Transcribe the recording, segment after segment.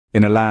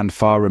In a land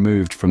far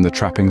removed from the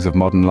trappings of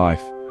modern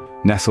life,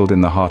 nestled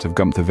in the heart of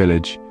Gautam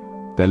village,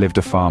 there lived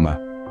a farmer.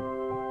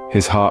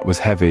 His heart was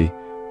heavy,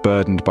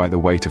 burdened by the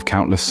weight of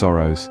countless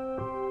sorrows.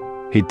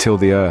 He'd till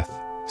the earth,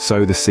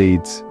 sow the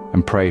seeds,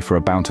 and pray for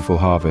a bountiful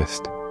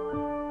harvest.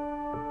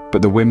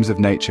 But the whims of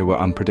nature were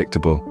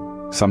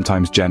unpredictable,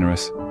 sometimes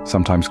generous,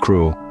 sometimes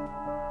cruel.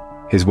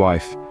 His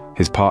wife,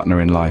 his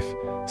partner in life,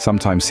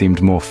 sometimes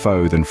seemed more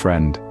foe than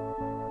friend.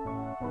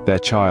 Their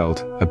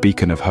child, a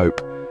beacon of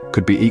hope,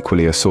 could be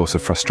equally a source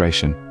of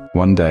frustration.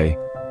 One day,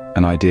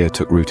 an idea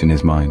took root in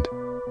his mind.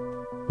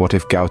 What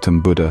if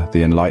Gautam Buddha,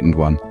 the enlightened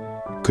one,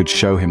 could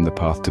show him the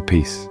path to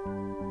peace?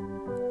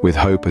 With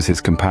hope as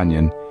his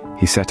companion,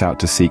 he set out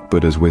to seek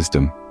Buddha's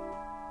wisdom.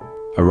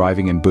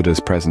 Arriving in Buddha's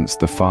presence,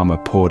 the farmer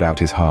poured out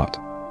his heart.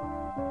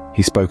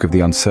 He spoke of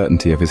the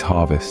uncertainty of his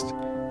harvest,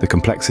 the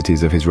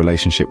complexities of his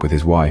relationship with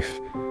his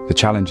wife, the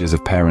challenges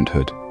of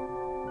parenthood.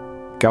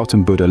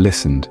 Gautam Buddha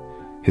listened,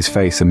 his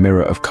face a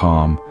mirror of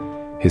calm,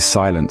 his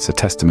silence a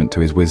testament to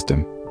his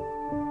wisdom.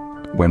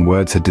 When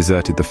words had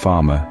deserted the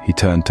farmer, he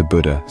turned to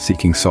Buddha,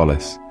 seeking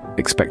solace,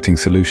 expecting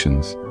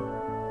solutions.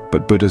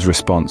 But Buddha's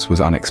response was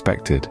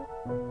unexpected.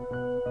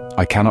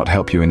 "I cannot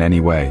help you in any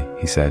way,"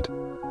 he said.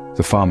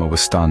 The farmer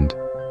was stunned.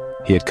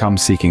 He had come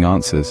seeking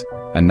answers,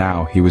 and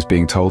now he was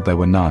being told there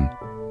were none.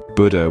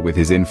 Buddha, with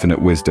his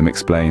infinite wisdom,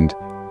 explained,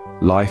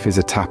 "Life is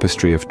a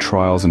tapestry of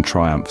trials and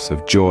triumphs,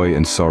 of joy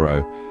and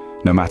sorrow.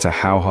 No matter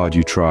how hard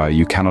you try,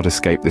 you cannot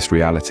escape this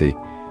reality.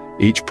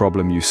 Each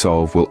problem you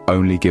solve will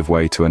only give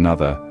way to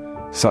another.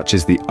 Such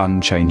is the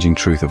unchanging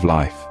truth of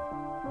life."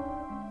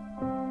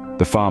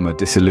 The farmer,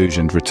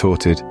 disillusioned,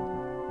 retorted,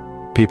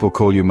 "People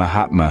call you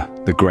Mahatma,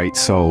 the great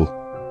soul.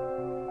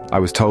 I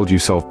was told you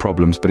solve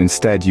problems, but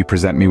instead you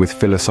present me with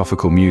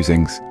philosophical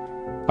musings.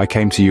 I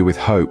came to you with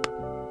hope,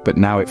 but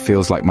now it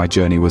feels like my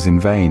journey was in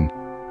vain."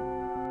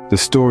 The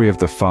story of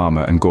the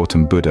farmer and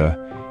Gautam Buddha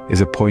is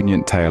a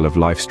poignant tale of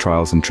life's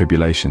trials and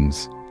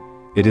tribulations.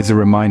 It is a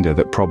reminder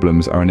that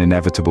problems are an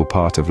inevitable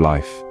part of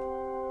life.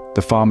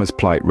 The farmer's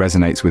plight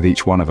resonates with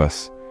each one of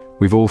us.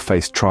 We've all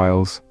faced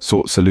trials,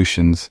 sought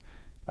solutions,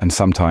 and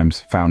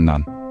sometimes found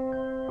none.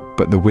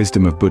 But the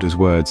wisdom of Buddha's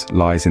words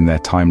lies in their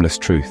timeless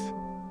truth.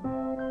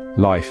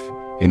 Life,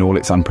 in all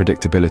its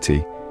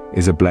unpredictability,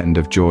 is a blend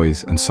of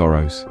joys and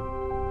sorrows.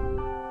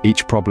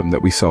 Each problem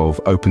that we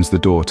solve opens the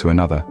door to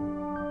another.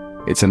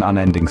 It's an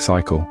unending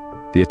cycle,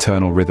 the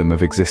eternal rhythm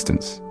of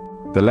existence.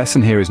 The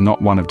lesson here is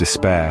not one of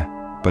despair,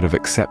 but of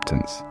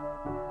acceptance.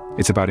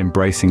 It's about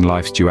embracing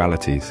life's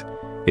dualities,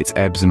 its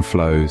ebbs and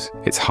flows,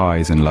 its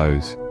highs and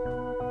lows.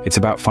 It's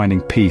about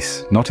finding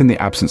peace, not in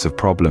the absence of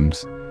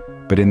problems,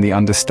 but in the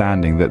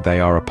understanding that they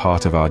are a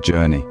part of our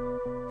journey.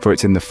 For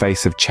it's in the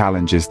face of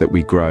challenges that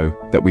we grow,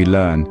 that we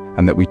learn,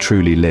 and that we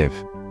truly live.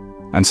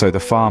 And so the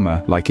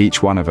farmer, like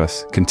each one of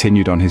us,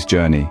 continued on his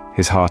journey,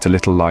 his heart a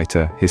little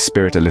lighter, his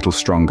spirit a little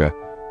stronger,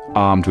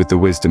 armed with the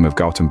wisdom of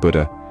Gautam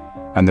Buddha,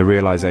 and the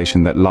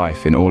realization that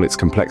life, in all its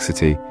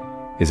complexity,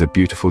 is a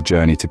beautiful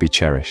journey to be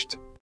cherished.